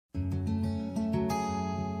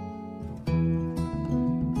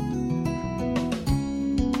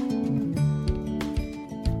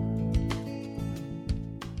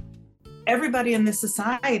everybody in this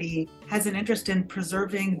society has an interest in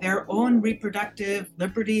preserving their own reproductive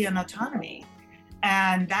liberty and autonomy.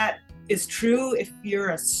 And that is true if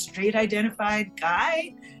you're a straight identified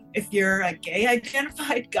guy, if you're a gay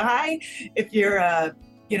identified guy, if you're a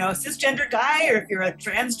cisgender guy, or if you're a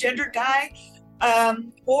transgender guy,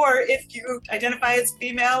 or if you identify as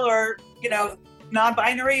female or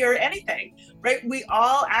non-binary or anything, right? We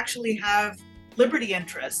all actually have liberty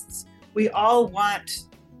interests. We all want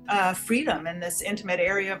freedom in this intimate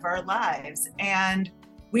area of our lives, and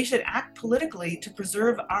we should act politically to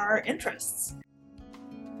preserve our interests.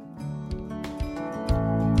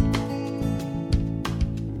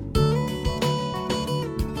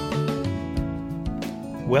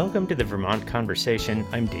 Welcome to the Vermont Conversation.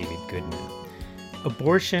 I'm David Goodman.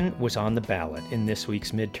 Abortion was on the ballot in this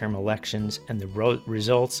week's midterm elections, and the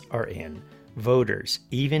results are in. Voters,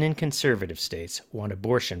 even in conservative states, want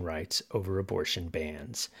abortion rights over abortion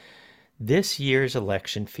bans. This year's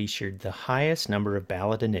election featured the highest number of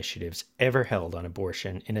ballot initiatives ever held on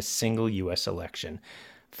abortion in a single U.S. election,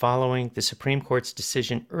 following the Supreme Court's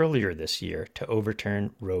decision earlier this year to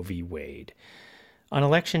overturn Roe v. Wade. On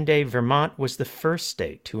Election Day, Vermont was the first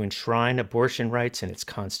state to enshrine abortion rights in its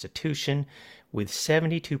constitution, with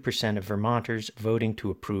 72% of Vermonters voting to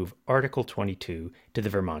approve Article 22 to the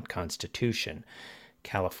Vermont Constitution.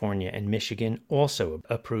 California and Michigan also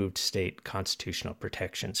approved state constitutional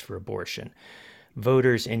protections for abortion.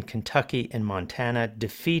 Voters in Kentucky and Montana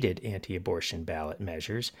defeated anti-abortion ballot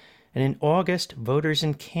measures, and in August, voters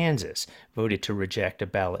in Kansas voted to reject a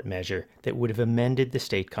ballot measure that would have amended the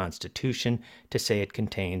state constitution to say it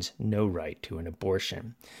contains no right to an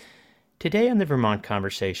abortion. Today on the Vermont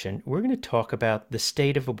Conversation, we're going to talk about the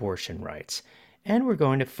state of abortion rights, and we're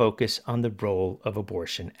going to focus on the role of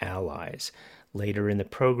abortion allies. Later in the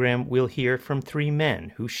program, we'll hear from three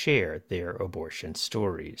men who share their abortion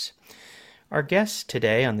stories. Our guests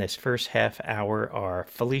today on this first half hour are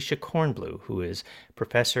Felicia Kornbluh, who is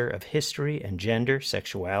professor of history and gender,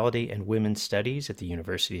 sexuality, and women's studies at the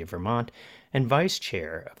University of Vermont, and vice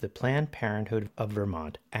chair of the Planned Parenthood of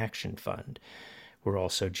Vermont Action Fund. We're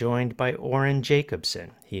also joined by Oren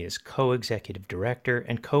Jacobson. He is co-executive director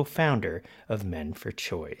and co-founder of Men for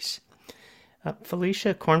Choice.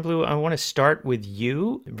 Felicia Kornbluh, I want to start with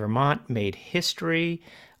you. Vermont made history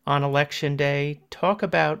on Election Day. Talk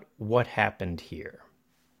about what happened here.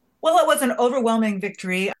 Well, it was an overwhelming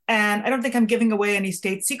victory, and I don't think I'm giving away any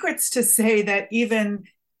state secrets to say that even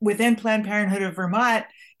within Planned Parenthood of Vermont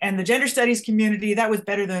and the gender studies community, that was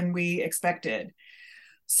better than we expected.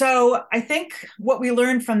 So I think what we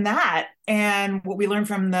learned from that and what we learned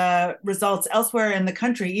from the results elsewhere in the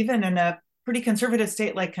country, even in a pretty conservative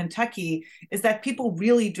state like Kentucky, is that people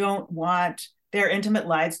really don't want their intimate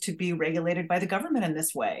lives to be regulated by the government in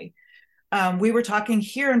this way. We were talking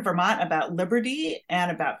here in Vermont about liberty and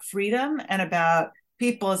about freedom and about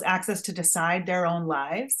people's access to decide their own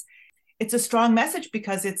lives. It's a strong message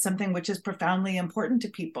because it's something which is profoundly important to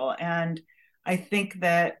people. And I think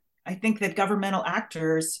that governmental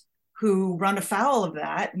actors who run afoul of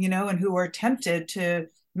that, and who are tempted to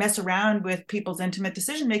mess around with people's intimate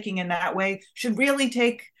decision-making in that way should really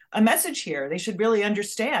take a message here. They should really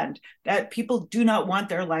understand that people do not want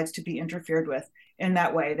their lives to be interfered with in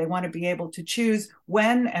that way. They want to be able to choose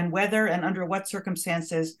when and whether and under what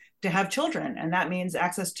circumstances to have children. And that means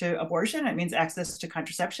access to abortion. It means access to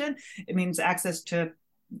contraception. It means access to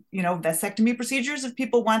vasectomy procedures if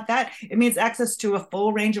people want that. It means access to a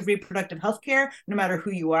full range of reproductive health care, no matter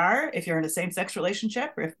who you are, if you're in a same-sex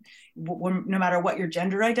relationship, or no matter what your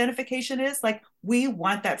gender identification is. Like, we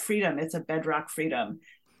want that freedom. It's a bedrock freedom.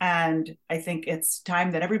 And I think it's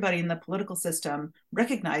time that everybody in the political system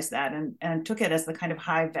recognized that and took it as the kind of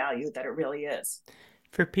high value that it really is.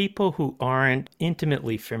 For people who aren't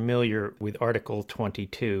intimately familiar with Article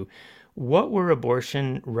 22, what were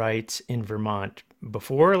abortion rights in Vermont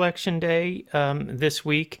before Election Day this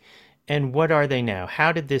week, and what are they now?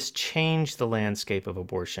 How did this change the landscape of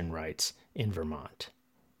abortion rights in Vermont?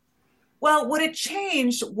 Well, what it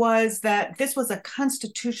changed was that this was a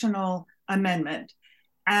constitutional amendment,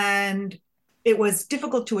 and it was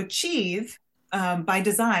difficult to achieve by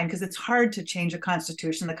design because it's hard to change a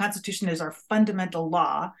constitution. The Constitution is our fundamental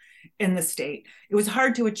law in the state. It was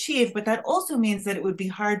hard to achieve, but that also means that it would be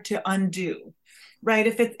hard to undo. Right?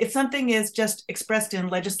 If something is just expressed in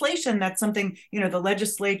legislation, that's something, the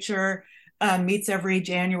legislature meets every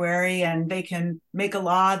January and they can make a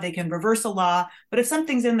law, they can reverse a law. But if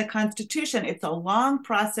something's in the Constitution, it's a long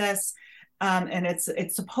process, and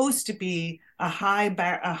it's supposed to be a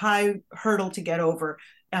high hurdle to get over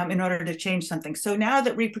in order to change something. So now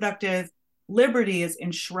that reproductive liberty is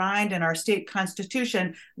enshrined in our state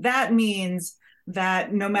constitution, that means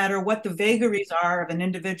that no matter what the vagaries are of an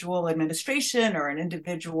individual administration or an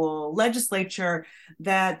individual legislature,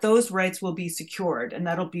 that those rights will be secured, and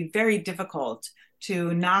that'll be very difficult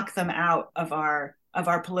to knock them out of our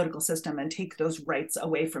political system and take those rights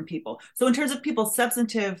away from people. So in terms of people's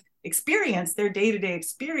substantive experience, their day-to-day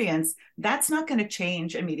experience, that's not going to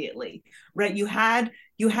change immediately, right? You had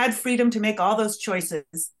freedom to make all those choices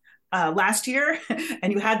last year,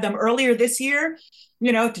 and you had them earlier this year,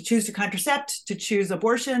 to choose to contracept, to choose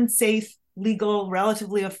abortion, safe, legal,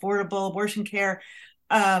 relatively affordable abortion care.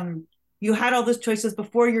 You had all those choices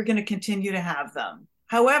before. You're going to continue to have them.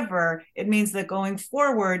 However, it means that going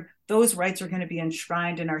forward, those rights are going to be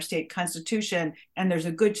enshrined in our state constitution, and there's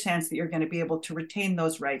a good chance that you're going to be able to retain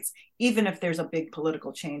those rights, even if there's a big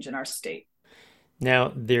political change in our state.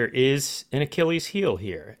 Now, there is an Achilles heel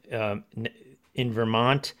here. In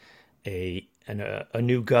Vermont, a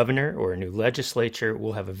new governor or a new legislature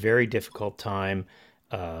will have a very difficult time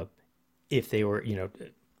if they were,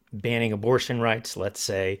 banning abortion rights, let's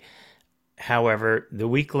say. However, the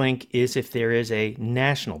weak link is if there is a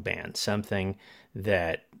national ban, something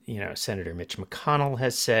that, Senator Mitch McConnell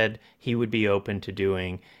has said he would be open to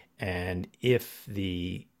doing. And if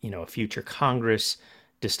the, a future Congress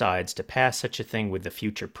decides to pass such a thing with the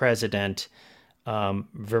future president,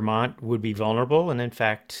 Vermont would be vulnerable. And in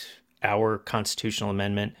fact, our constitutional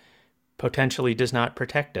amendment potentially does not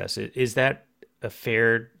protect us. Is that a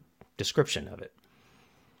fair description of it?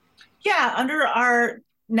 Yeah, under our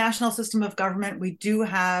national system of government, we do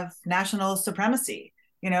have national supremacy,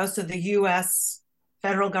 so the U.S.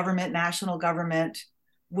 federal government, national government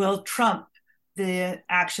will trump the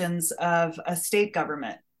actions of a state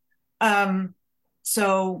government.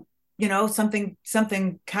 So,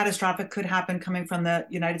 something catastrophic could happen coming from the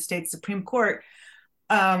United States Supreme Court,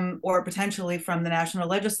 or potentially from the national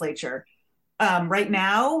legislature. Right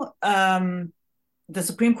now, the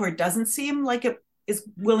Supreme Court doesn't seem like it is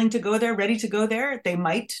willing to go there, ready to go there. They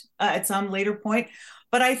might at some later point.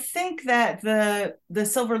 But I think that the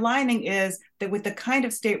silver lining is that with the kind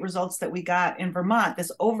of state results that we got in Vermont,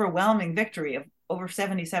 this overwhelming victory of over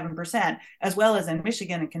 77%, as well as in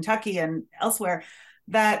Michigan and Kentucky and elsewhere,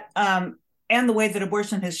 that and the way that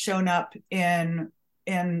abortion has shown up in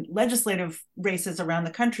legislative races around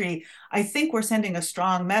the country, I think we're sending a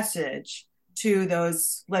strong message to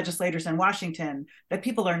those legislators in Washington that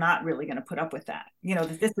people are not really going to put up with that.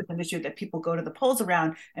 That this is an issue that people go to the polls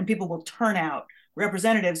around, and people will turn out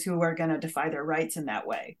representatives who are going to defy their rights in that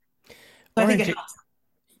way. So I think it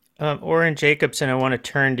helps. Oren Jacobson, I want to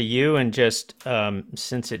turn to you and just,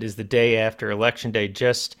 since it is the day after Election Day,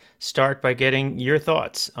 just start by getting your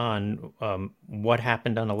thoughts on what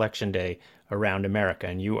happened on Election Day around America.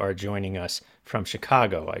 And you are joining us from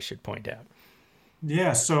Chicago, I should point out.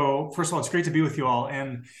 Yeah, so first of all, it's great to be with you all.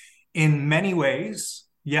 And in many ways,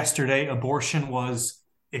 yesterday, abortion was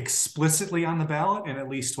explicitly on the ballot in at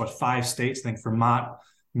least, 5 states, I think Vermont,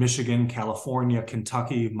 Michigan, California,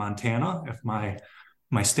 Kentucky, Montana, if my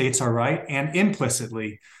states are right. And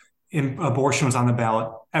implicitly, abortion was on the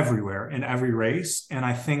ballot everywhere in every race. And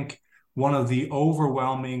I think one of the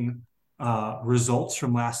overwhelming results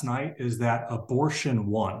from last night is that abortion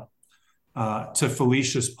won. To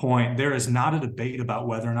Felicia's point, there is not a debate about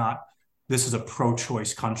whether or not this is a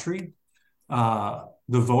pro-choice country.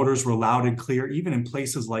 The voters were loud and clear, even in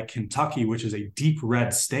places like Kentucky, which is a deep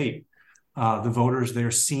red state. The voters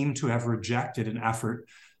there seem to have rejected an effort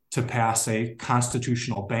to pass a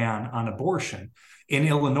constitutional ban on abortion. In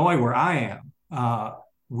Illinois, where I am,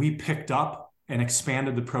 we picked up and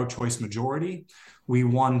expanded the pro-choice majority. We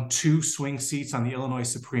won 2 swing seats on the Illinois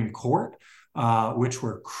Supreme Court, which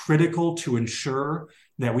were critical to ensure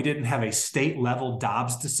that we didn't have a state-level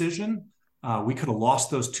Dobbs decision. We could have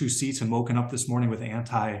lost those 2 seats and woken up this morning with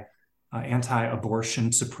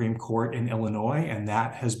anti-abortion Supreme Court in Illinois, and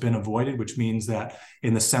that has been avoided, which means that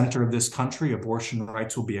in the center of this country, abortion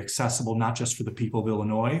rights will be accessible not just for the people of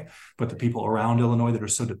Illinois, but the people around Illinois that are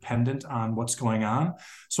so dependent on what's going on.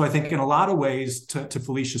 So I think in a lot of ways, to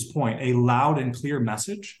Felicia's point, a loud and clear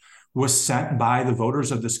message was sent by the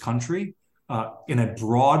voters of this country in a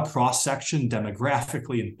broad cross-section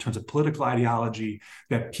demographically in terms of political ideology,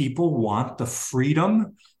 that people want the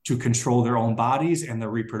freedom to control their own bodies and their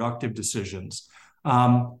reproductive decisions.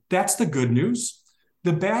 That's the good news.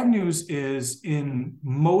 The bad news is in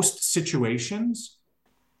most situations,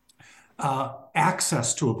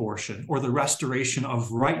 access to abortion or the restoration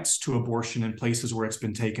of rights to abortion in places where it's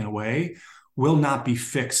been taken away will not be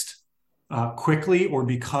fixed quickly or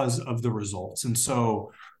because of the results. And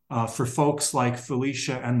so for folks like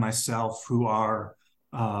Felicia and myself who are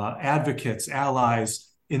advocates, allies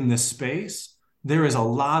in this space. There is a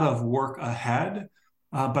lot of work ahead,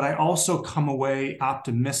 but I also come away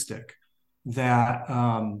optimistic that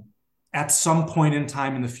at some point in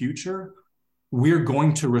time in the future, we're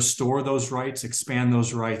going to restore those rights, expand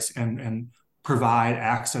those rights, and provide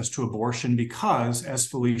access to abortion because, as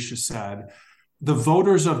Felicia said, the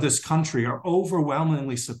voters of this country are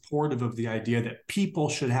overwhelmingly supportive of the idea that people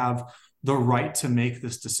should have the right to make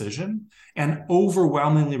this decision and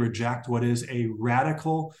overwhelmingly reject what is a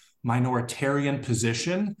radical minoritarian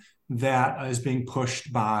position that is being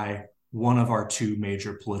pushed by one of our two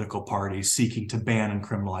major political parties seeking to ban and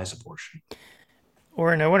criminalize abortion.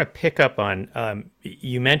 Oren, I want to pick up on,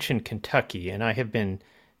 you mentioned Kentucky, and I have been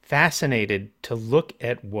fascinated to look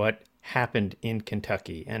at what happened in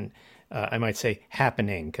Kentucky. And I might say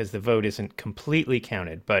happening because the vote isn't completely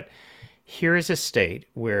counted. But here is a state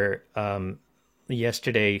where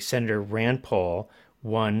yesterday Senator Rand Paul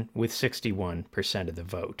won with 61% of the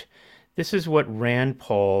vote. This is what Rand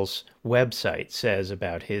Paul's website says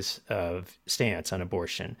about his stance on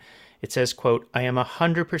abortion. It says, quote, "I am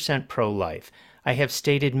 100% pro-life. I have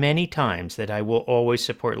stated many times that I will always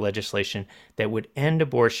support legislation that would end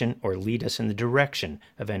abortion or lead us in the direction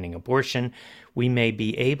of ending abortion. We may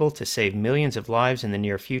be able to save millions of lives in the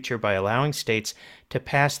near future by allowing states to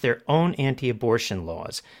pass their own anti-abortion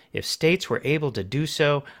laws. If states were able to do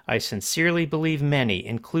so, I sincerely believe many,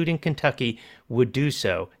 including Kentucky, would do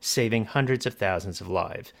so, saving hundreds of thousands of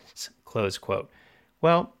lives." Close quote.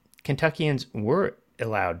 Well, Kentuckians were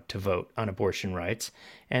allowed to vote on abortion rights.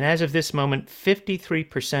 And as of this moment,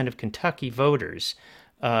 53% of Kentucky voters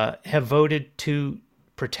have voted to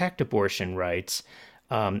protect abortion rights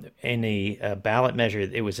in a ballot measure.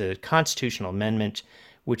 It was a constitutional amendment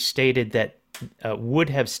which stated that, would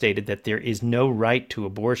have stated that there is no right to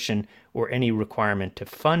abortion or any requirement to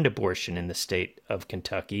fund abortion in the state of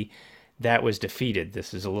Kentucky. That was defeated.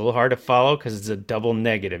 This is a little hard to follow because it's a double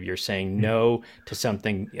negative. You're saying no to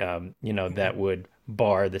something, that would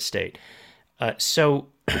bar the state.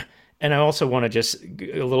 And I also want to just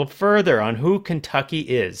a little further on who Kentucky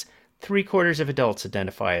is. 3/4 of adults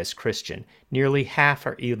identify as Christian. Nearly half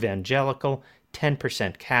are evangelical,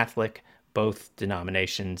 10% Catholic, both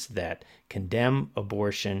denominations that condemn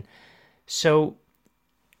abortion. So,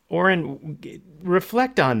 Oren,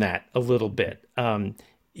 reflect on that a little bit.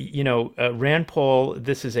 Rand Paul,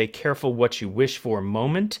 this is a careful what you wish for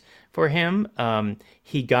moment for him.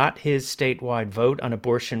 He got his statewide vote on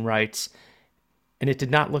abortion rights, and it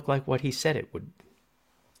did not look like what he said it would.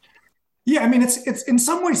 Yeah, I mean, it's in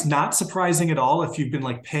some ways not surprising at all if you've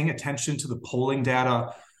been paying attention to the polling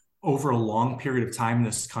data over a long period of time in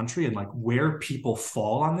this country and where people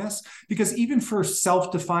fall on this, because even for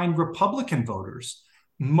self-defined Republican voters,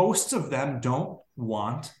 most of them don't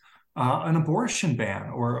want an abortion ban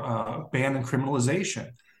or a ban and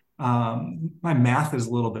criminalization. My math is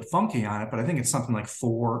a little bit funky on it, but I think it's something like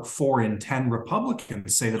 4 in 10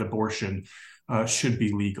 Republicans say that abortion should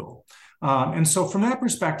be legal. And so from that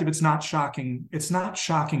perspective, it's not shocking. It's not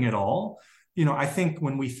shocking at all. I think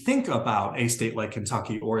when we think about a state like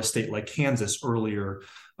Kentucky or a state like Kansas earlier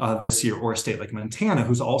this year, or a state like Montana,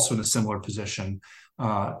 who's also in a similar position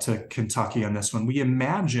to Kentucky on this one, we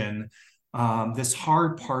imagine this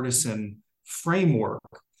hard partisan framework.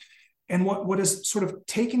 And what has sort of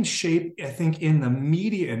taken shape, I think, in the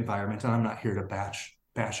media environment, and I'm not here to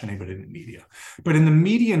bash anybody in the media, but in the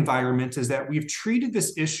media environment, is that we've treated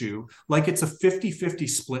this issue like it's a 50-50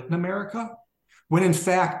 split in America, when in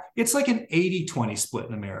fact, it's like an 80-20 split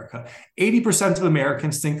in America. 80% of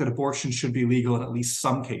Americans think that abortion should be legal in at least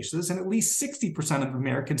some cases, and at least 60% of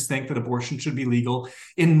Americans think that abortion should be legal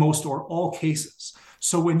in most or all cases.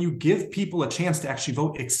 So when you give people a chance to actually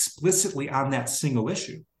vote explicitly on that single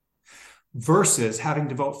issue, versus having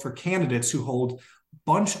to vote for candidates who hold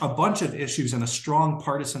a bunch of issues and a strong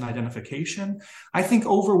partisan identification, I think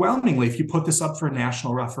overwhelmingly, if you put this up for a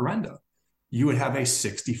national referenda, you would have a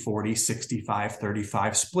 60-40,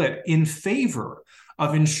 65-35 split in favor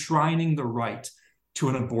of enshrining the right to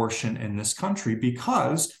an abortion in this country.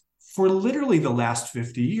 Because for literally the last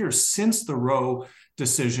 50 years, since the Roe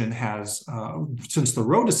decision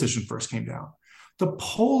first came down, the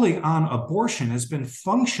polling on abortion has been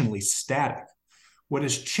functionally static. What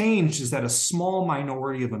has changed is that a small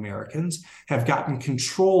minority of Americans have gotten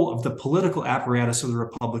control of the political apparatus of the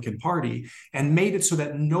Republican Party and made it so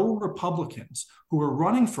that no Republicans who were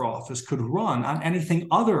running for office could run on anything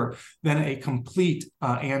other than a complete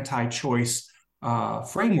anti-choice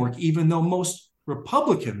framework, even though most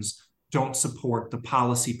Republicans don't support the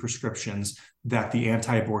policy prescriptions that the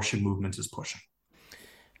anti-abortion movement is pushing.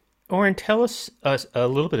 Oren, tell us a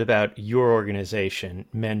little bit about your organization,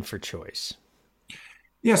 Men for Choice.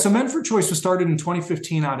 Yeah, so Men for Choice was started in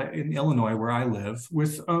 2015 in Illinois, where I live,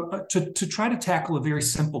 to try to tackle a very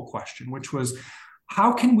simple question, which was,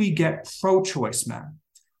 how can we get pro-choice men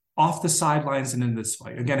off the sidelines and into this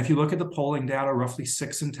fight? Again, if you look at the polling data, roughly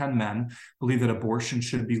 6 in 10 men believe that abortion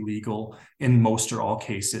should be legal in most or all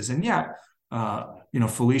cases. And yet,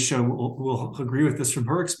 Felicia will agree with this from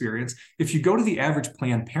her experience. If you go to the average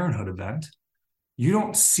Planned Parenthood event, you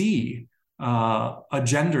don't see a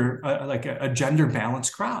gender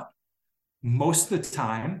balanced crowd. Most of the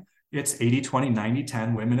time, it's 80-20,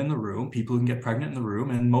 90-10 women in the room, people who can get pregnant in the room.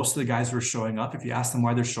 And most of the guys who are showing up, if you ask them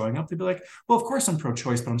why they're showing up, they'd be like, well, of course I'm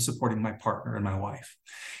pro-choice, but I'm supporting my partner and my wife.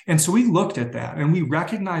 And so we looked at that and we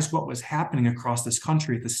recognized what was happening across this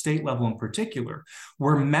country at the state level in particular,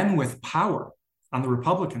 where men with power on the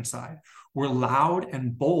Republican side were loud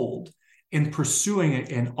and bold in pursuing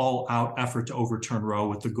an all-out effort to overturn Roe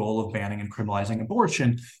with the goal of banning and criminalizing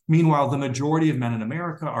abortion. Meanwhile, the majority of men in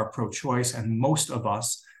America are pro-choice, and most of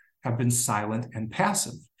us have been silent and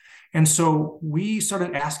passive. And so we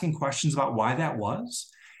started asking questions about why that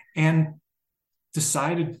was and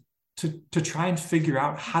decided to try and figure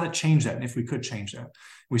out how to change that and if we could change that.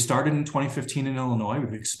 We started in 2015 in Illinois.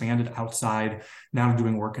 We've expanded outside, now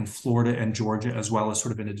doing work in Florida and Georgia, as well as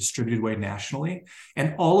sort of in a distributed way nationally.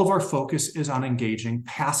 And all of our focus is on engaging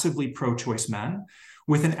passively pro-choice men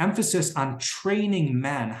with an emphasis on training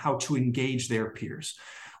men how to engage their peers.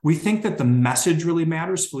 We think that the message really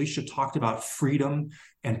matters. Felicia talked about freedom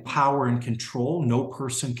and power and control. No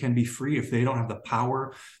person can be free if they don't have the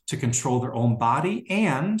power to control their own body.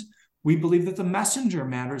 And we believe that the messenger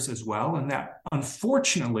matters as well. And that,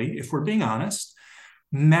 unfortunately, if we're being honest,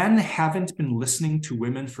 men haven't been listening to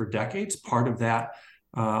women for decades. Part of that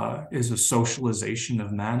is a socialization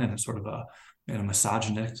of men and a sort of a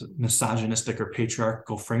misogynistic or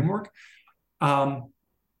patriarchal framework.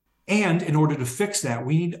 And in order to fix that,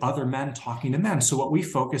 we need other men talking to men. So what we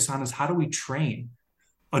focus on is how do we train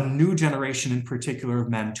a new generation in particular of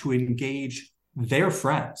men to engage their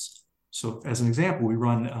friends. So as an example, we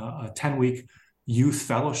run a 10-week youth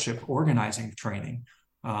fellowship organizing training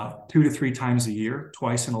 2 to 3 times a year,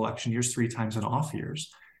 twice in election years, 3 times in off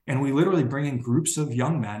years. And we literally bring in groups of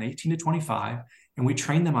young men, 18 to 25, and we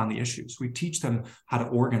train them on the issues. We teach them how to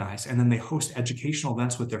organize, and then they host educational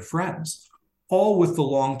events with their friends, all with the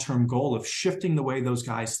long-term goal of shifting the way those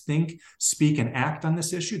guys think, speak, and act on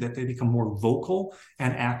this issue, that they become more vocal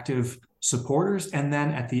and active supporters. And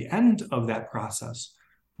then at the end of that process,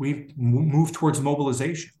 we move towards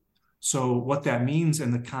mobilization. So what that means in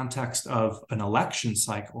the context of an election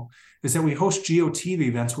cycle is that we host GOTV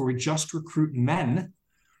events where we just recruit men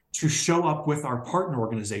to show up with our partner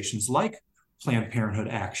organizations like Planned Parenthood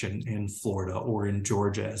Action in Florida or in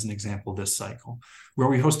Georgia, as an example this cycle, where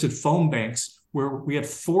we hosted phone banks where we had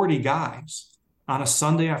 40 guys on a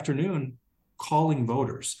Sunday afternoon calling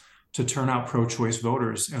voters to turn out pro-choice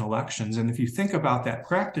voters in elections. And if you think about that,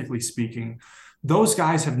 practically speaking, those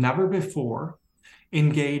guys have never before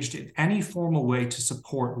engaged in any formal way to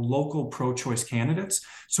support local pro-choice candidates.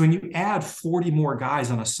 So when you add 40 more guys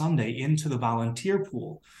on a Sunday into the volunteer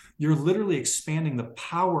pool, you're literally expanding the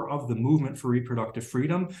power of the movement for reproductive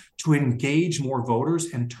freedom to engage more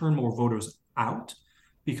voters and turn more voters out,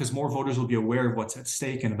 because more voters will be aware of what's at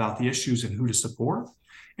stake and about the issues and who to support.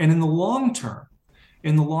 And in the long term,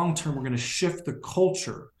 we're going to shift the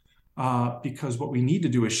culture, because what we need to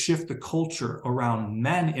do is shift the culture around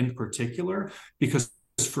men in particular, because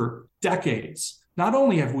for decades, not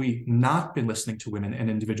only have we not been listening to women and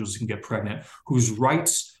individuals who can get pregnant, whose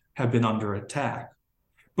rights have been under attack,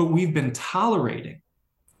 but we've been tolerating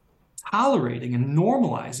and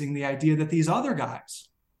normalizing the idea that these other guys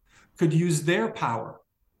could use their power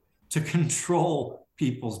to control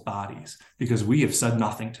people's bodies, because we have said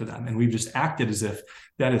nothing to them and we've just acted as if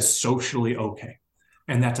that is socially okay.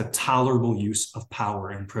 And that's a tolerable use of power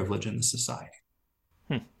and privilege in the society.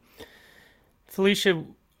 Felicia,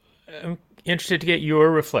 I'm interested to get your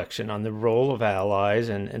reflection on the role of allies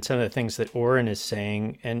and some of the things that Oren is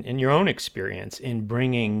saying and your own experience in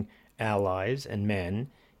bringing allies and men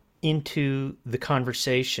into the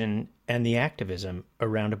conversation and the activism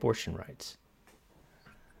around abortion rights.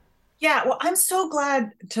 Yeah, well, I'm so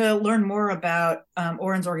glad to learn more about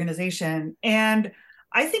Oren's organization. And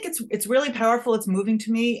I think it's really powerful. It's moving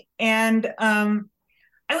to me. And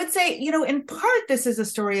I would say, in part, this is a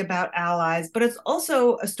story about allies, but it's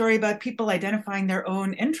also a story about people identifying their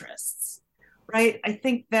own interests, right? I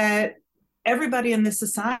think that everybody in this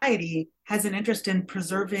society has an interest in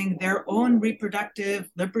preserving their own reproductive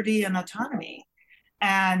liberty and autonomy.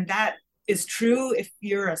 And that is true if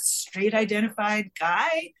you're a straight identified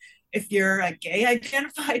guy, if you're a gay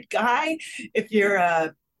identified guy, if you're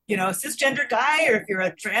a cisgender guy, or if you're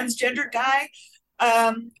a transgender guy,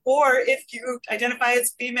 or if you identify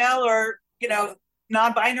as female or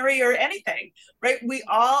non-binary or anything, right? We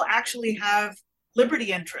all actually have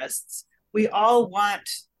liberty interests. We all want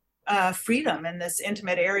freedom in this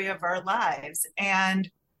intimate area of our lives, and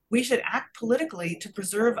we should act politically to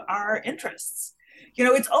preserve our interests.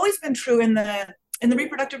 It's always been true in the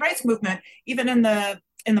reproductive rights movement, even in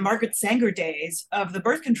the Margaret Sanger days of the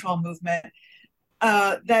birth control movement,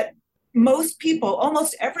 that most people,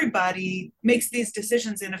 almost everybody, makes these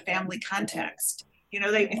decisions in a family context.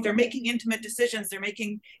 If they're making intimate decisions, they're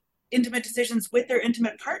making intimate decisions with their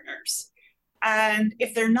intimate partners. And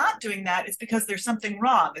if they're not doing that, it's because there's something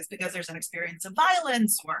wrong. It's because there's an experience of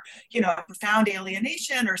violence or, profound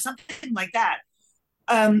alienation or something like that.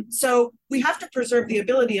 So we have to preserve the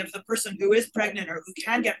ability of the person who is pregnant or who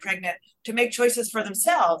can get pregnant to make choices for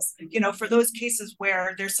themselves, for those cases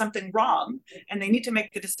where there's something wrong and they need to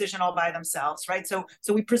make the decision all by themselves, right? So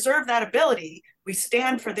we preserve that ability. We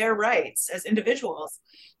stand for their rights as individuals.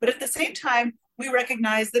 But at the same time, we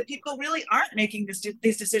recognize that people really aren't making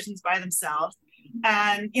these decisions by themselves,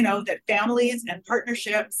 and, that families and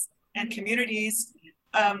partnerships and communities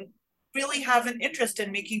really have an interest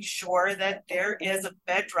in making sure that there is a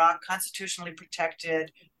bedrock constitutionally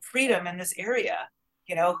protected freedom in this area.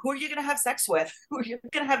 Who are you going to have sex with? Who are you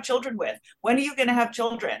going to have children with? When are you going to have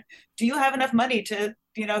children? Do you have enough money to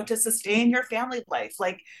sustain your family life?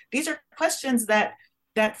 Like, these are questions that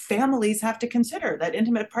families have to consider, that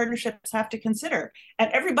intimate partnerships have to consider.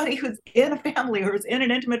 And everybody who's in a family or who's in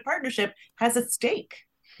an intimate partnership has a stake,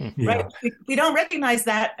 right? We don't recognize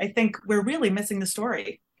that. I think we're really missing the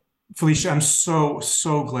story. Felicia, I'm so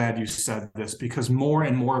glad you said this, because more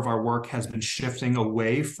and more of our work has been shifting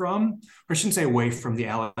away from, or I shouldn't say away from, the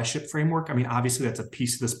allyship framework. I mean, obviously that's a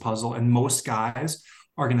piece of this puzzle, and most guys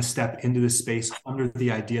are going to step into this space under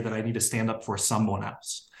the idea that I need to stand up for someone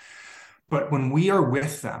else. But when we are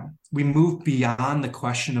with them, we move beyond the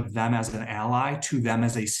question of them as an ally to them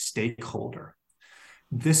as a stakeholder.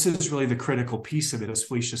 This is really the critical piece of it, as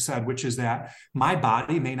Felicia said, which is that my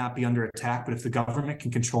body may not be under attack, but if the government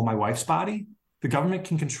can control my wife's body, the government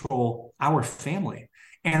can control our family.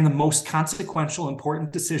 And the most consequential,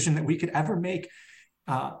 important decision that we could ever make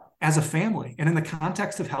as a family, and in the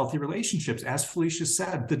context of healthy relationships, as Felicia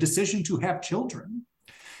said, the decision to have children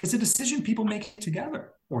is a decision people make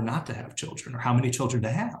together, or not to have children, or how many children to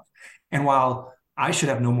have. And while I should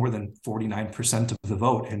have no more than 49% of the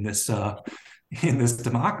vote in this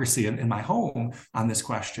democracy in my home on this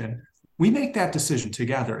question, we make that decision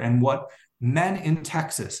together. And what men in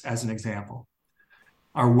Texas, as an example,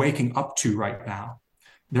 are waking up to right now,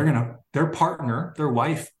 their partner, their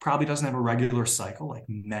wife, probably doesn't have a regular cycle like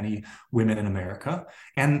many women in America.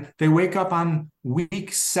 And they wake up on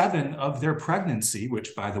week 7 of their pregnancy,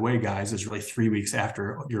 which, by the way, guys, is really 3 weeks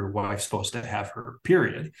after your wife's supposed to have her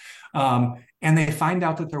period. And they find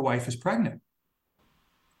out that their wife is pregnant.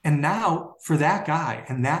 And now, for that guy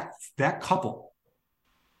and that couple,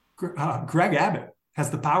 Greg Abbott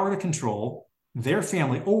has the power to control their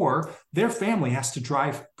family, or their family has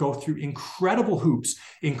to go through incredible hoops,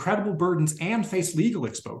 incredible burdens, and face legal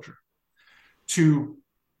exposure to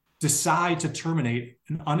decide to terminate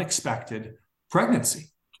an unexpected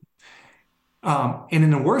pregnancy. And in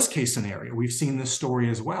the worst case scenario, we've seen this story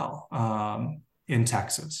as well in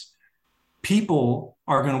Texas. People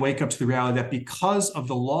are going to wake up to the reality that because of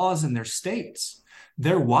the laws in their states,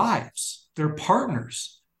 their wives, their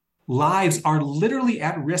partners' lives are literally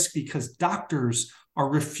at risk because doctors are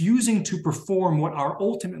refusing to perform what are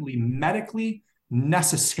ultimately medically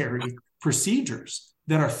necessary procedures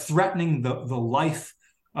that are threatening the life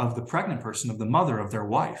of the pregnant person, of the mother, of their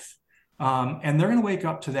wife. And they're going to wake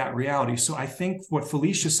up to that reality. So I think what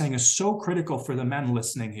Felicia is saying is so critical for the men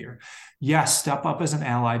listening here. Yes, step up as an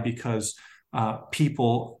ally, because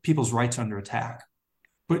people's rights are under attack.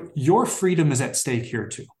 But your freedom is at stake here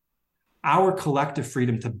too. Our collective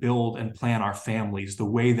freedom to build and plan our families the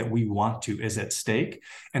way that we want to is at stake.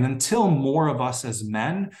 And until more of us as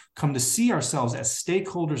men come to see ourselves as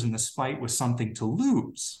stakeholders in this fight with something to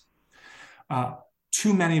lose,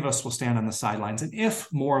 too many of us will stand on the sidelines. And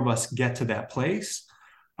if more of us get to that place,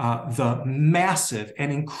 the massive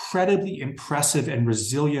and incredibly impressive and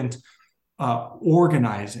resilient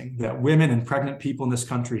organizing that women and pregnant people in this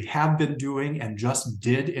country have been doing, and just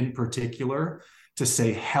did in particular, to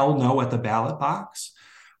say hell no at the ballot box,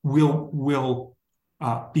 will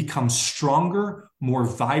become stronger, more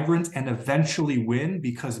vibrant, and eventually win,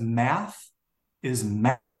 because math is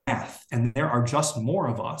math. And there are just more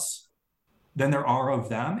of us than there are of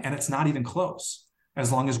them. And it's not even close,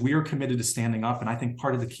 as long as we are committed to standing up. And I think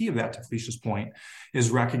part of the key of that, to Felicia's point, is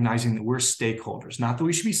recognizing that we're stakeholders, not that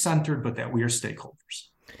we should be centered, but that we are stakeholders.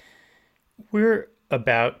 We're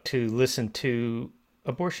about to listen to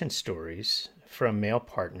abortion stories from male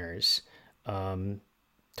partners,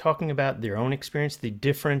 talking about their own experience, the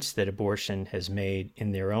difference that abortion has made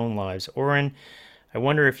in their own lives. Oren, I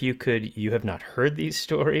wonder if you have not heard these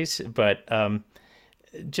stories, but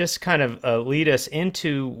just kind of lead us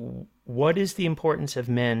into what is the importance of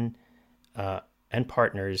men and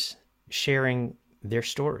partners sharing their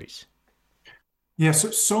stories. Yeah,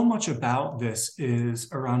 so much about this is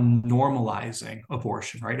around normalizing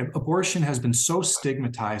abortion, right? Abortion has been so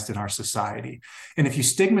stigmatized in our society. And if you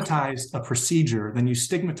stigmatize a procedure, then you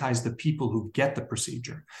stigmatize the people who get the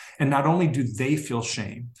procedure. And not only do they feel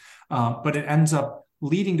shame, but it ends up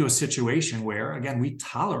leading to a situation where, again, we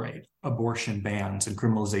tolerate abortion bans and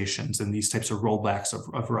criminalizations and these types of rollbacks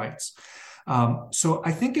of rights. So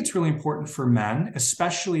I think it's really important for men,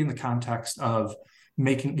 especially in the context of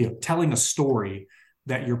telling a story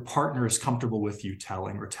that your partner is comfortable with you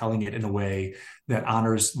telling, or telling it in a way that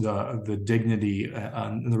honors the dignity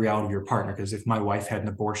and the reality of your partner. Because if my wife had an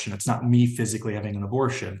abortion, it's not me physically having an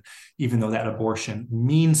abortion, even though that abortion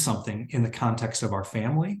means something in the context of our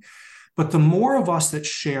family. But the more of us that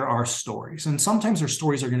share our stories, and sometimes our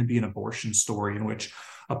stories are going to be an abortion story in which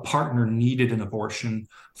a partner needed an abortion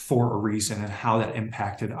for a reason and how that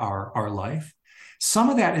impacted our life.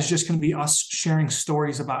 Some of that is just going to be us sharing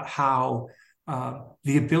stories about how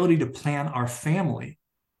the ability to plan our family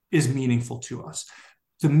is meaningful to us.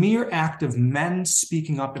 The mere act of men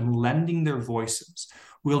speaking up and lending their voices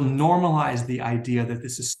will normalize the idea that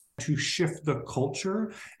this is to shift the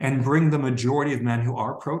culture and bring the majority of men who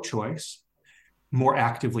are pro-choice more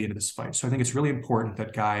actively into this fight. So I think it's really important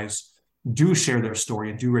that guys do share their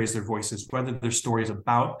story and do raise their voices, whether their story is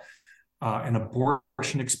about an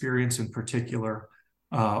abortion experience in particular,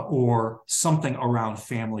 or something around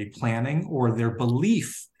family planning, or their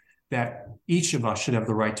belief that each of us should have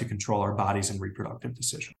the right to control our bodies and reproductive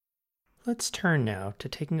decisions. Let's turn now to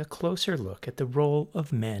taking a closer look at the role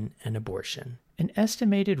of men and abortion. An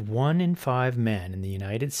estimated 1 in 5 men in the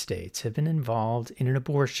United States have been involved in an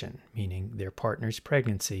abortion, meaning their partner's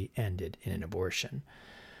pregnancy ended in an abortion.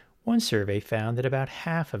 One survey found that about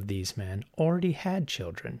half of these men already had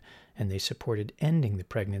children, and they supported ending the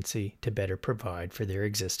pregnancy to better provide for their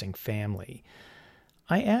existing family.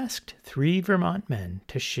 I asked 3 Vermont men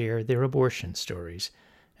to share their abortion stories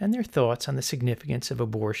and their thoughts on the significance of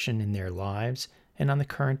abortion in their lives and on the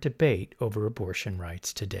current debate over abortion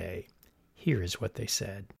rights today. Here is what they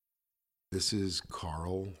said. This is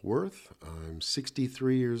Carl Werth. I'm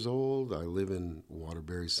 63 years old. I live in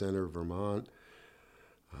Waterbury Center, Vermont.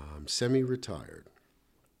 I'm semi-retired.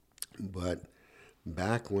 But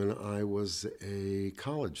back when I was a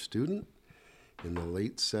college student in the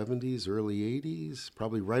late 70s, early 80s,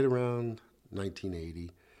 probably right around 1980,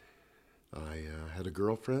 I had a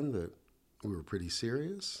girlfriend that we were pretty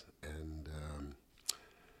serious and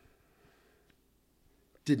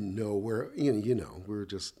didn't know where, we were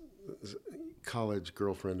just college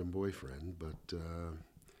girlfriend and boyfriend, but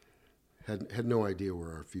had no idea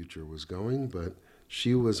where our future was going. But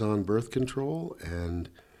she was on birth control, and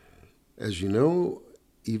as you know,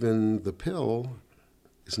 even the pill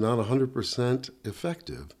is not 100%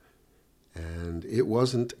 effective, and it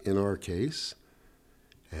wasn't in our case.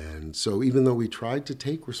 And so even though we tried to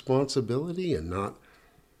take responsibility and not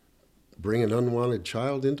bring an unwanted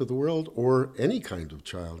child into the world, or any kind of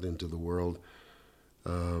child into the world,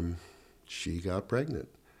 she got pregnant.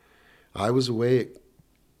 I was away at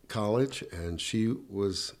college, and she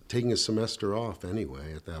was taking a semester off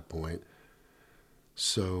anyway at that point.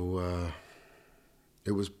 So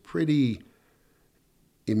it was pretty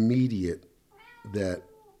immediate that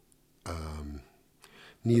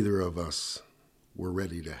neither of us were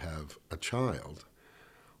ready to have a child,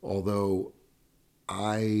 although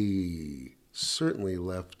I certainly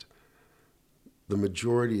left the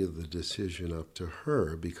majority of the decision up to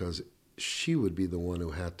her, because she would be the one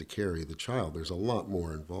who had to carry the child. There's a lot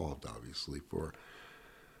more involved, obviously, for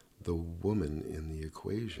the woman in the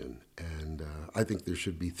equation. And I think there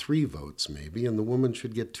should be 3 votes maybe, and the woman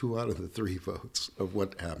should get 2 out of the 3 votes of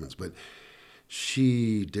what happens. But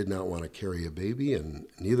she did not want to carry a baby, and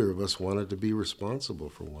neither of us wanted to be responsible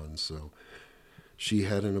for one. So she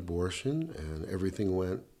had an abortion, and everything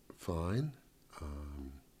went fine.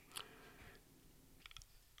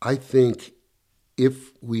 I think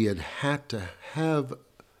if we had to have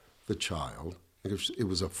the child, if it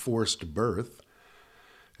was a forced birth,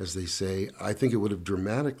 as they say, I think it would have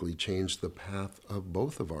dramatically changed the path of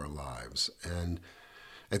both of our lives. And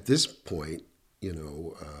at this point,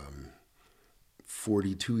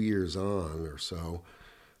 42 years on or so,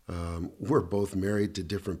 we're both married to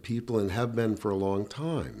different people and have been for a long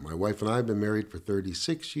time. My wife and I have been married for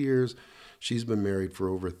 36 years. She's been married for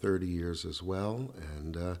over 30 years as well.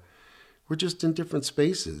 And we're just in different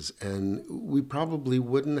spaces. And we probably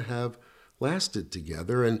wouldn't have lasted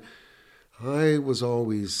together. And I was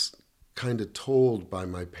always kind of told by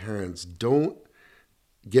my parents, don't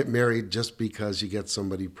get married just because you get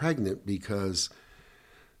somebody pregnant, because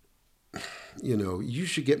you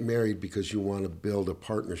should get married because you want to build a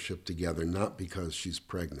partnership together, not because she's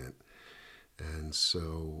pregnant. And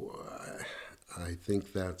so I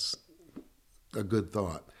think that's a good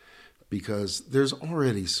thought, because there's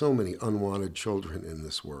already so many unwanted children in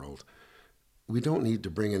this world. We don't need to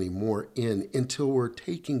bring any more in until we're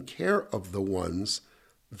taking care of the ones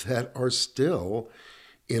that are still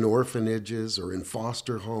in orphanages or in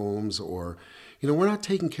foster homes, or, we're not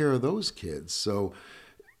taking care of those kids. So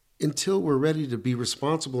until we're ready to be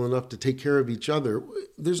responsible enough to take care of each other,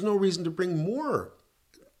 there's no reason to bring more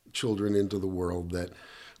children into the world that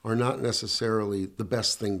are not necessarily the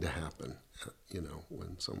best thing to happen,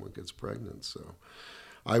 when someone gets pregnant. So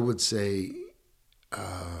I would say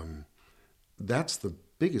that's the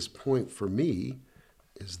biggest point for me,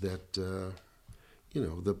 is that, the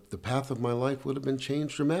path of my life would have been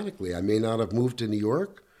changed dramatically. I may not have moved to New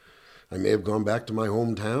York. I may have gone back to my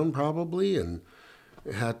hometown probably, and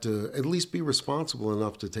had to at least be responsible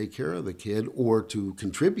enough to take care of the kid or to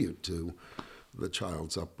contribute to the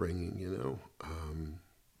child's upbringing,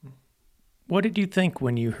 What did you think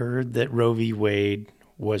when you heard that Roe v. Wade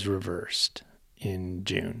was reversed in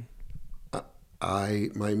June? I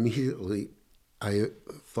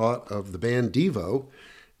thought of the band Devo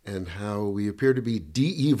and how we appear to be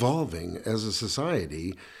de-evolving as a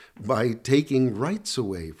society by taking rights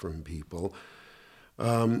away from people.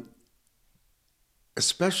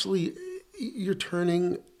 Especially, you're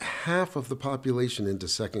turning half of the population into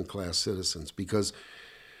second-class citizens because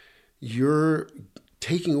you're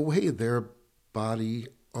taking away their body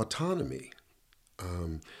autonomy.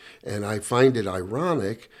 And I find it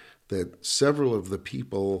ironic that several of the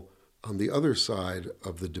people on the other side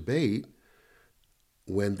of the debate,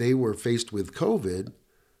 when they were faced with COVID,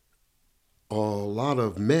 a lot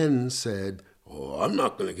of men said, "Oh, I'm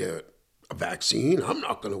not going to get a vaccine. I'm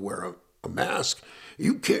not going to wear a mask.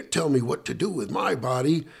 You can't tell me what to do with my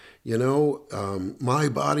body. My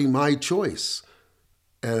body, my choice."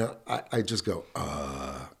 And I just go,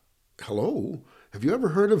 hello? Have you ever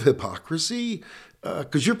heard of hypocrisy?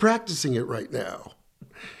 Because you're practicing it right now.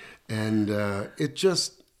 And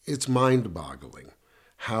it's mind-boggling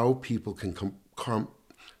how people can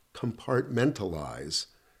compartmentalize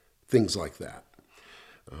things like that.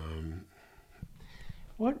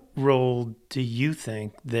 What role do you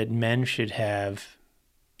think that men should have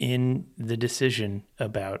in the decision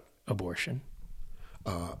about abortion?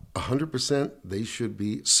 100% they should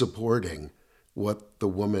be supporting what the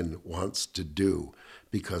woman wants to do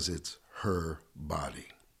because it's her body,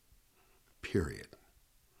 period.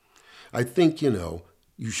 I think,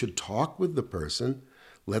 you should talk with the person,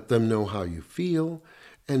 let them know how you feel,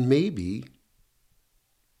 and maybe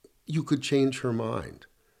you could change her mind.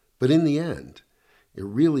 But in the end, it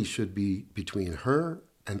really should be between her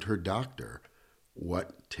and her doctor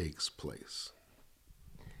what takes place.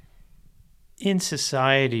 In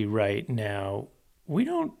society right now, we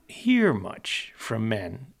don't hear much from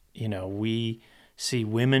men. We see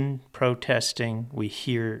women protesting. We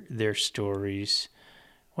hear their stories.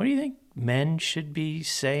 What do you think men should be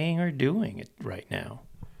saying or doing right now?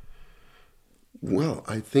 Well,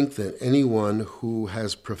 I think that anyone who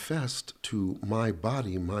has professed to my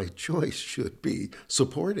body, my choice should be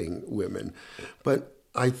supporting women. But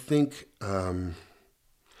I think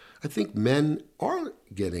men are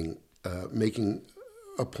making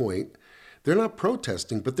a point. They're not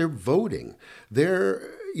protesting, but they're voting.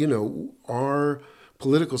 Our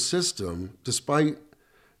political system, despite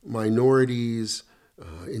minorities,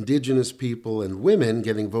 indigenous people, and women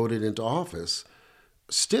getting voted into office,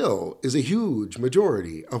 still is a huge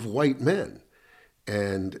majority of white men.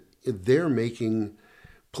 And they're making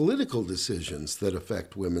political decisions that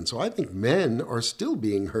affect women. So I think men are still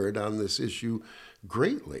being heard on this issue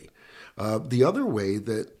greatly. The other way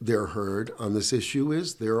that they're heard on this issue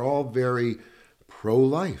is they're all very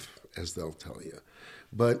pro-life, as they'll tell you.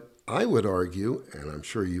 But I would argue, and I'm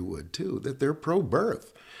sure you would too, that they're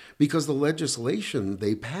pro-birth because the legislation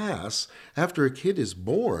they pass after a kid is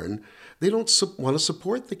born, they don't want to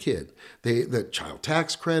support the kid. The child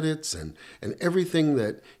tax credits and everything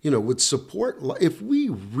that, would support. If we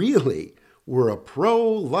really were a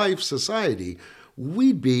pro-life society,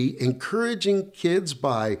 we'd be encouraging kids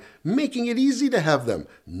by making it easy to have them.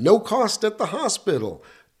 No cost at the hospital.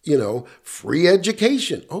 Free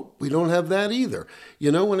education. Oh, we don't have that either.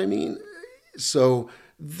 You know what I mean? So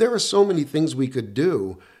there are so many things we could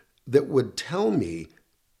do that would tell me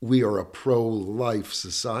we are a pro-life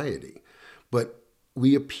society. But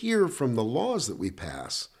we appear from the laws that we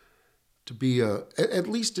pass to be, at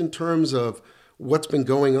least in terms of what's been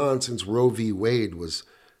going on since Roe v. Wade was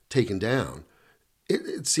taken down,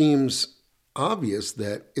 it seems obvious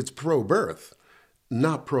that it's pro-birth,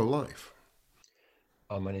 not pro-life.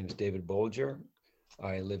 My name is David Bolger.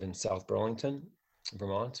 I live in South Burlington,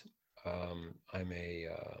 Vermont. I'm a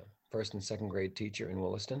first and second grade teacher in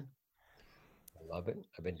Williston. I love it.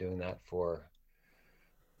 I've been doing that for,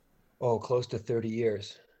 close to 30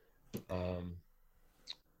 years.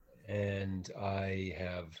 And I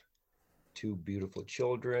have two beautiful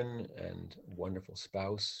children and a wonderful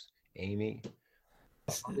spouse, Amy.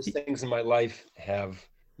 All these things in my life have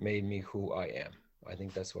made me who I am. I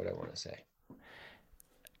think that's what I want to say.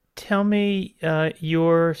 Tell me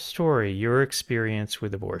your story, your experience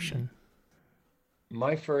with abortion.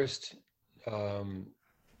 My first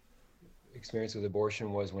experience with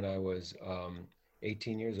abortion was when I was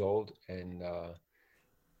 18 years old, and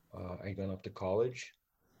I'd gone up to college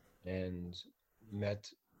and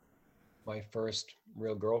met my first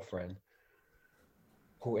real girlfriend,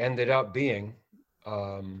 who ended up being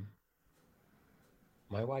my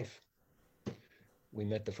wife. We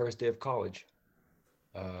met the first day of college.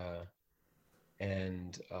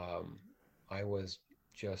 And I was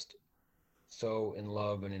just so in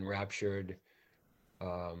love and enraptured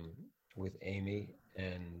with Amy.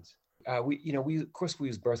 And we of course we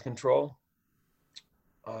used birth control.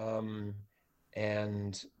 And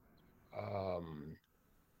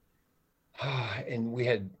we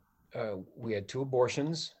had two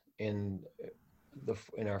abortions in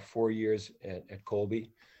our 4 years at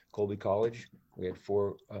Colby College. We had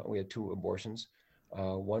two abortions.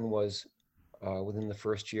 One was within the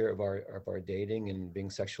first year of our dating and being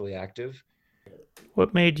sexually active.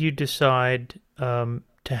 What made you decide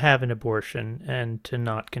to have an abortion and to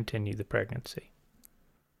not continue the pregnancy?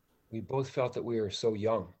 We both felt that we were so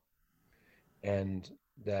young, and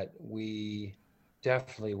that we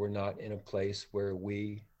definitely were not in a place where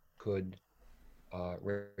we could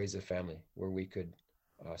raise a family, where we could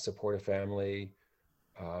support a family,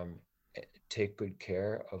 take good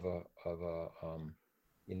care of a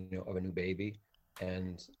new baby,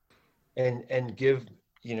 and give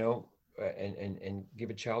and give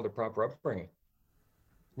a child a proper upbringing.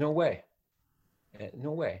 No way.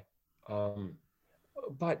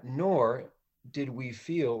 But nor did we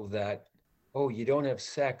feel that, you don't have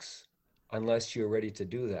sex unless you're ready to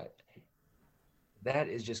do that. That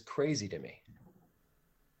is just crazy to me.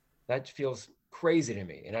 That feels crazy to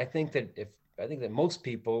me. And I think that most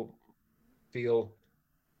people feel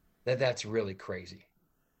that that's really crazy.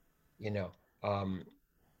 It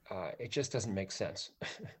just doesn't make sense.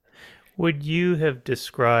 Would you have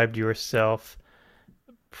described yourself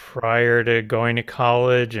prior to going to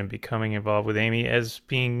college and becoming involved with Amy as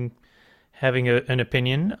having an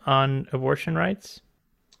opinion on abortion rights?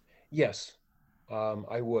 Yes,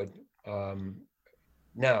 I would.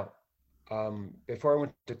 Now, before I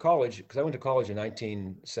went to college, because I went to college in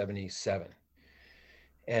 1977,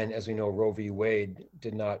 and as we know, Roe v. Wade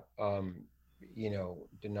did not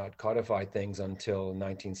codify things until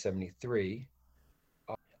 1973.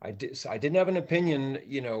 I didn't have an opinion,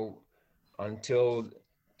 until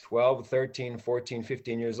 12, 13, 14,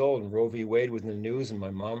 15 years old, and Roe v. Wade was in the news, and my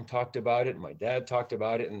mom talked about it, and my dad talked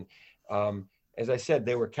about it. And as I said,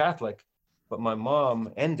 they were Catholic, but my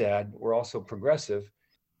mom and dad were also progressive.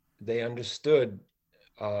 They understood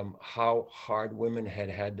how hard women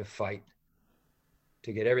had to fight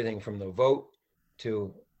to get everything from the vote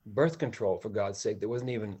to birth control, for God's sake. That wasn't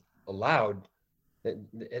even allowed.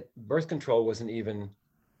 Birth control wasn't even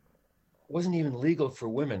legal for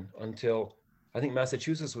women until, I think,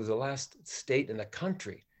 Massachusetts was the last state in the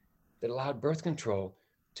country that allowed birth control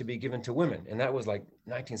to be given to women. And that was like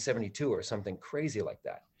 1972 or something crazy like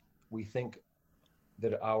that. We think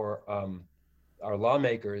that our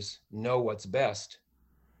lawmakers know what's best,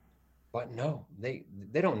 but no, they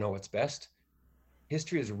don't know what's best.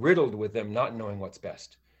 History is riddled with them not knowing what's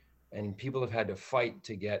best. And people have had to fight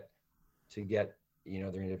to get their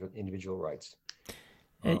individual rights.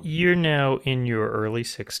 You're now in your early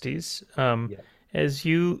 60s. Yeah. As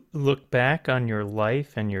you look back on your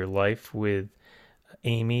life and your life with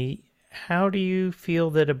Amy, how do you feel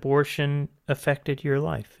that abortion affected your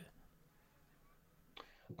life?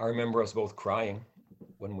 I remember us both crying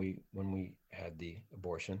when we had the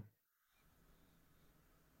abortion.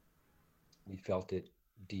 We felt it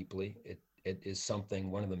deeply. It is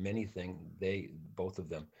something, one of the many things both of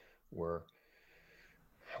them were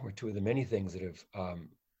two of the many things that have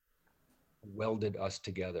welded us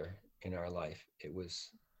together in our life. It was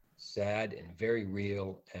sad and very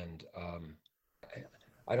real, and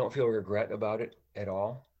I don't feel regret about it at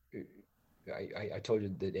all. I told you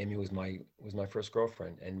that Amy was my first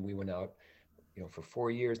girlfriend, and we went out, for 4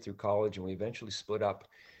 years through college, and we eventually split up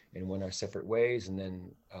and went our separate ways, and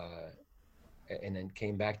then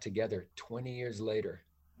came back together 20 years later,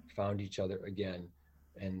 found each other again,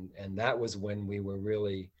 and that was when we were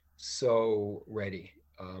really so ready,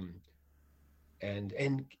 and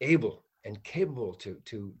able and capable to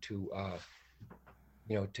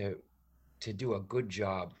do a good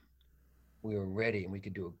job. We were ready, and we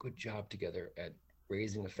could do a good job together at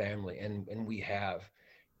raising a family, and we have,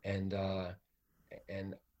 and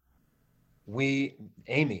and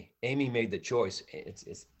Amy made the choice.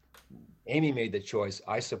 It's Amy made the choice.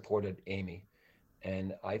 I supported Amy,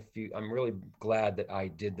 and I'm really glad that I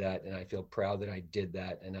did that, and I feel proud that I did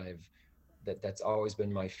that, and that's always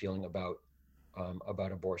been my feeling about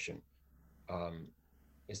abortion.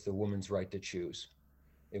 It's the woman's right to choose.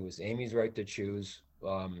 It was Amy's right to choose,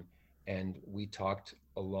 and we talked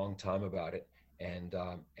a long time about it, and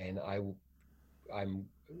I'm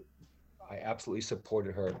I absolutely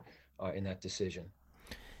supported her in that decision,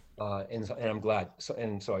 and I'm glad. So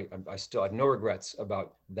I still have no regrets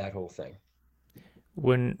about that whole thing.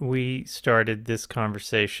 When we started this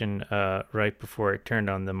conversation, right before I turned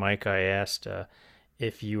on the mic, I asked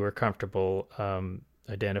if you were comfortable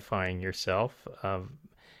identifying yourself,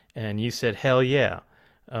 and you said, "Hell yeah."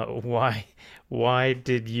 Why? Why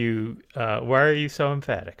did you? Why are you so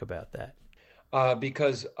emphatic about that?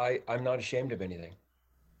 Because I'm not ashamed of anything,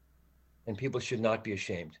 and people should not be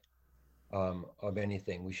ashamed of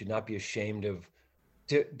anything. We should not be ashamed of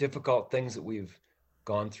difficult things that we've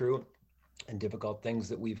gone through and difficult things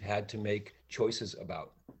that we've had to make choices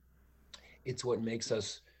about. It's what makes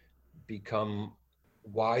us become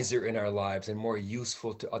wiser in our lives and more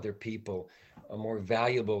useful to other people, more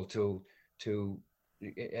valuable to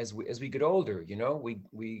as we get older.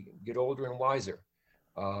 We get older and wiser.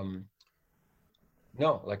 Um,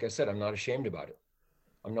 no, like I said, I'm not ashamed about it.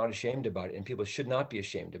 I'm not ashamed about it, and people should not be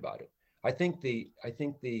ashamed about it. I think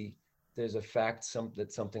there's a fact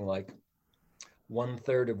that something like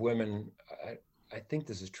 1/3 of women, I think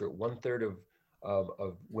this is true, 1/3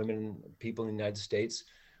 of women, people in the United States,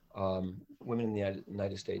 women in the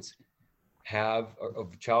United States have,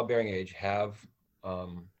 of childbearing age, have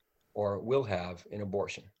or will have an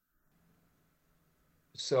abortion.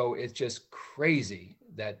 So it's just crazy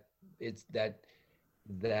that it's that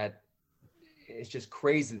it's just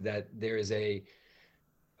crazy that there is a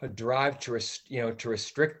drive to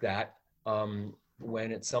restrict that,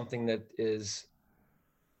 when it's something that is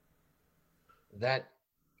that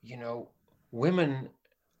women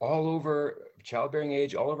all over childbearing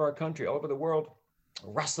age, all over our country, all over the world,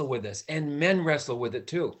 wrestle with this, and men wrestle with it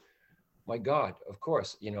too. My God, of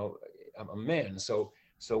course, I'm a man, so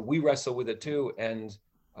we wrestle with it too, and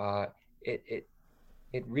it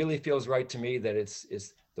really feels right to me that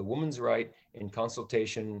it's the woman's right in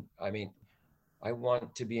consultation. I mean, I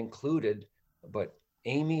want to be included, but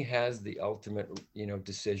Amy has the ultimate,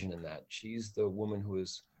 decision in that. She's the woman who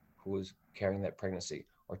is carrying that pregnancy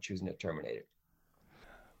or choosing to terminate it.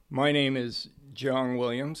 My name is Jon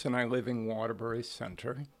Williams, and I live in Waterbury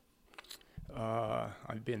Center.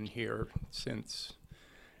 I've been here since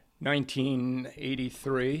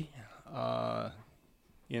 1983.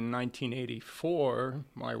 In 1984,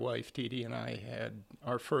 my wife Dee Dee and I had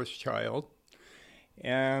our first child.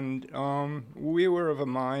 And we were of a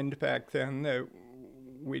mind back then that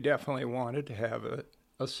we definitely wanted to have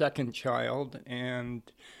a second child,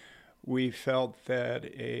 and we felt that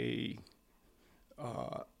a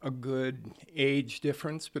good age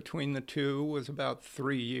difference between the two was about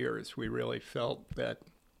 3 years. We really felt that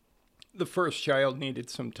the first child needed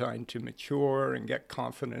some time to mature and get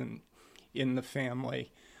confident in the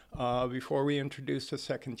family before we introduced a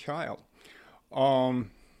second child.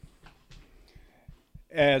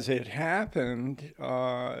 As it happened,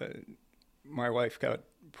 my wife got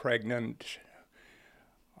pregnant,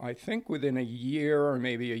 I think within a year or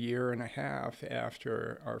maybe a year and a half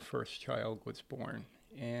after our first child was born.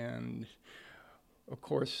 And of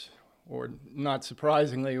course, or not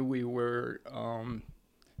surprisingly, we were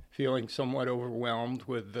feeling somewhat overwhelmed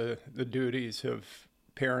with the duties of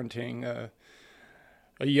parenting a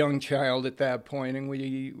young child at that point, and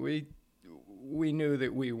we knew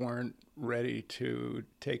that we weren't ready to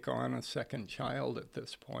take on a second child at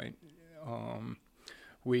this point.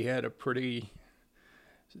 We had a pretty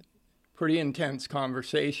intense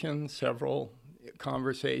conversation, several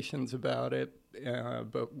conversations about it,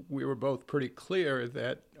 but we were both pretty clear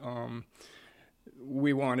that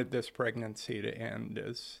we wanted this pregnancy to end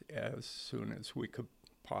as soon as we could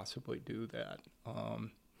possibly do that.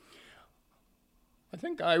 I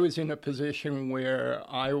think I was in a position where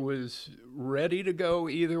I was ready to go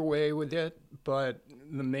either way with it, but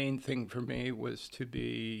the main thing for me was to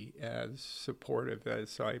be as supportive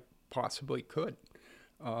as I possibly could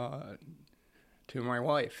to my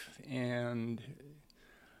wife. And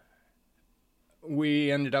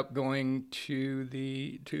we ended up going to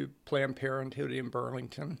Planned Parenthood in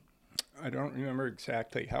Burlington. I don't remember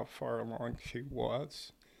exactly how far along she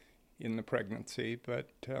was in the pregnancy, but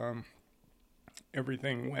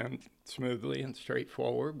everything went smoothly and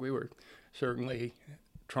straightforward. We were certainly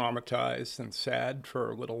traumatized and sad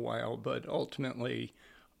for a little while, but ultimately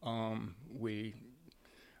we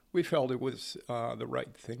felt it was the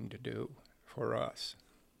right thing to do for us.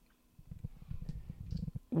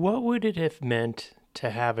 What would it have meant to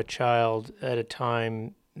have a child at a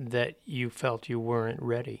time that you felt you weren't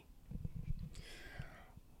ready?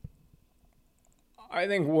 I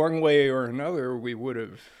think one way or another we would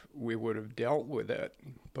have dealt with it,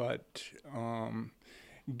 but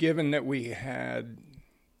given that we had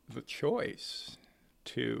the choice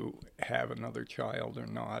to have another child or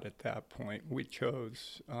not at that point, we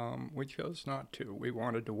chose not to. We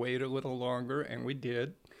wanted to wait a little longer, and we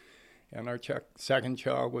did. And our second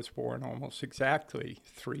child was born almost exactly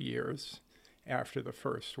 3 years after the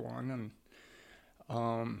first one,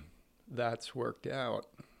 and that's worked out.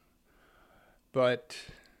 But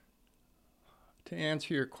to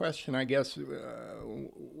answer your question, I guess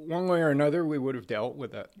one way or another we would have dealt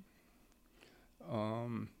with it.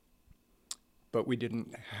 But we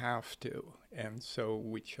didn't have to, and so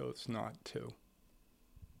we chose not to.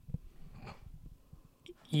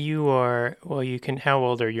 How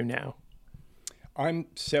old are you now? I'm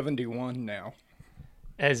 71 now.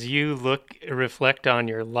 As you reflect on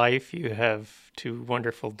your life, you have 2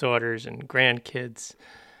 wonderful daughters and grandkids.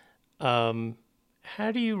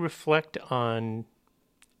 How do you reflect on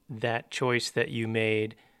that choice that you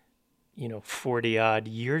made, 40 odd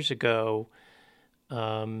years ago,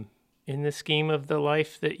 in the scheme of the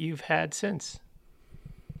life that you've had since?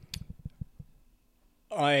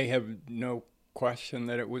 I have no question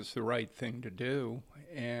that it was the right thing to do,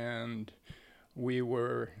 and we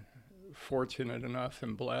were fortunate enough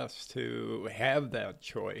and blessed to have that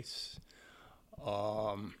choice.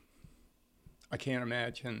 I can't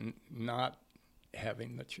imagine not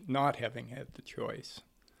having had the choice.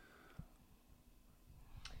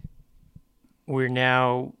 We're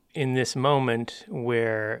now in this moment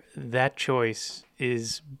where that choice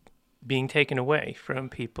is being taken away from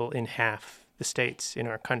people in half the states in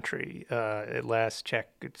our country. At last check,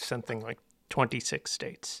 it's something like 26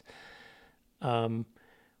 states.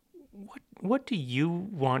 What do you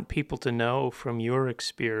want people to know from your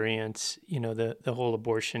experience? The whole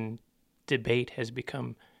abortion debate has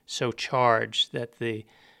become so charged that the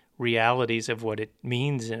realities of what it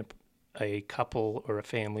means in a couple or a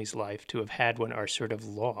family's life to have had one are sort of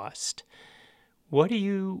lost. What do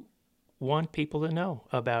you want people to know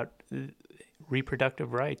about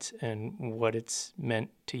reproductive rights and what it's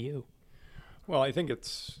meant to you? Well, I think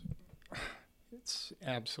it's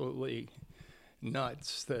absolutely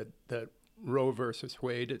nuts that Roe versus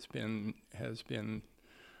Wade has been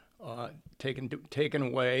taken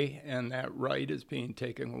away, and that right is being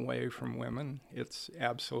taken away from women. It's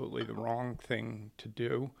absolutely the wrong thing to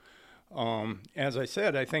do. As I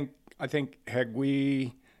said, I think had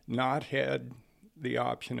we not had the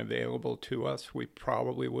option available to us, we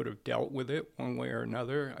probably would have dealt with it one way or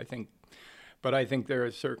another. But I think there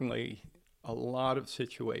is certainly a lot of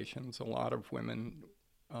situations, a lot of women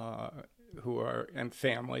and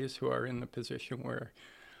families who are in the position where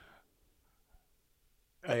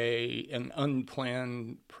an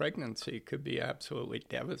unplanned pregnancy could be absolutely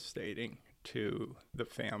devastating to the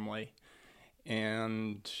family.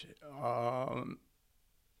 And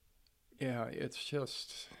it's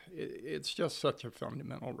just such a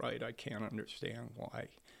fundamental right. I can't understand why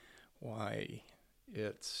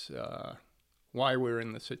we're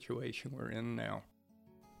in the situation we're in now.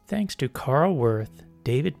 Thanks to Carl Werth,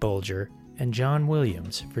 David Bolger, and Jon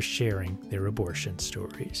Williams for sharing their abortion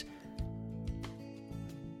stories.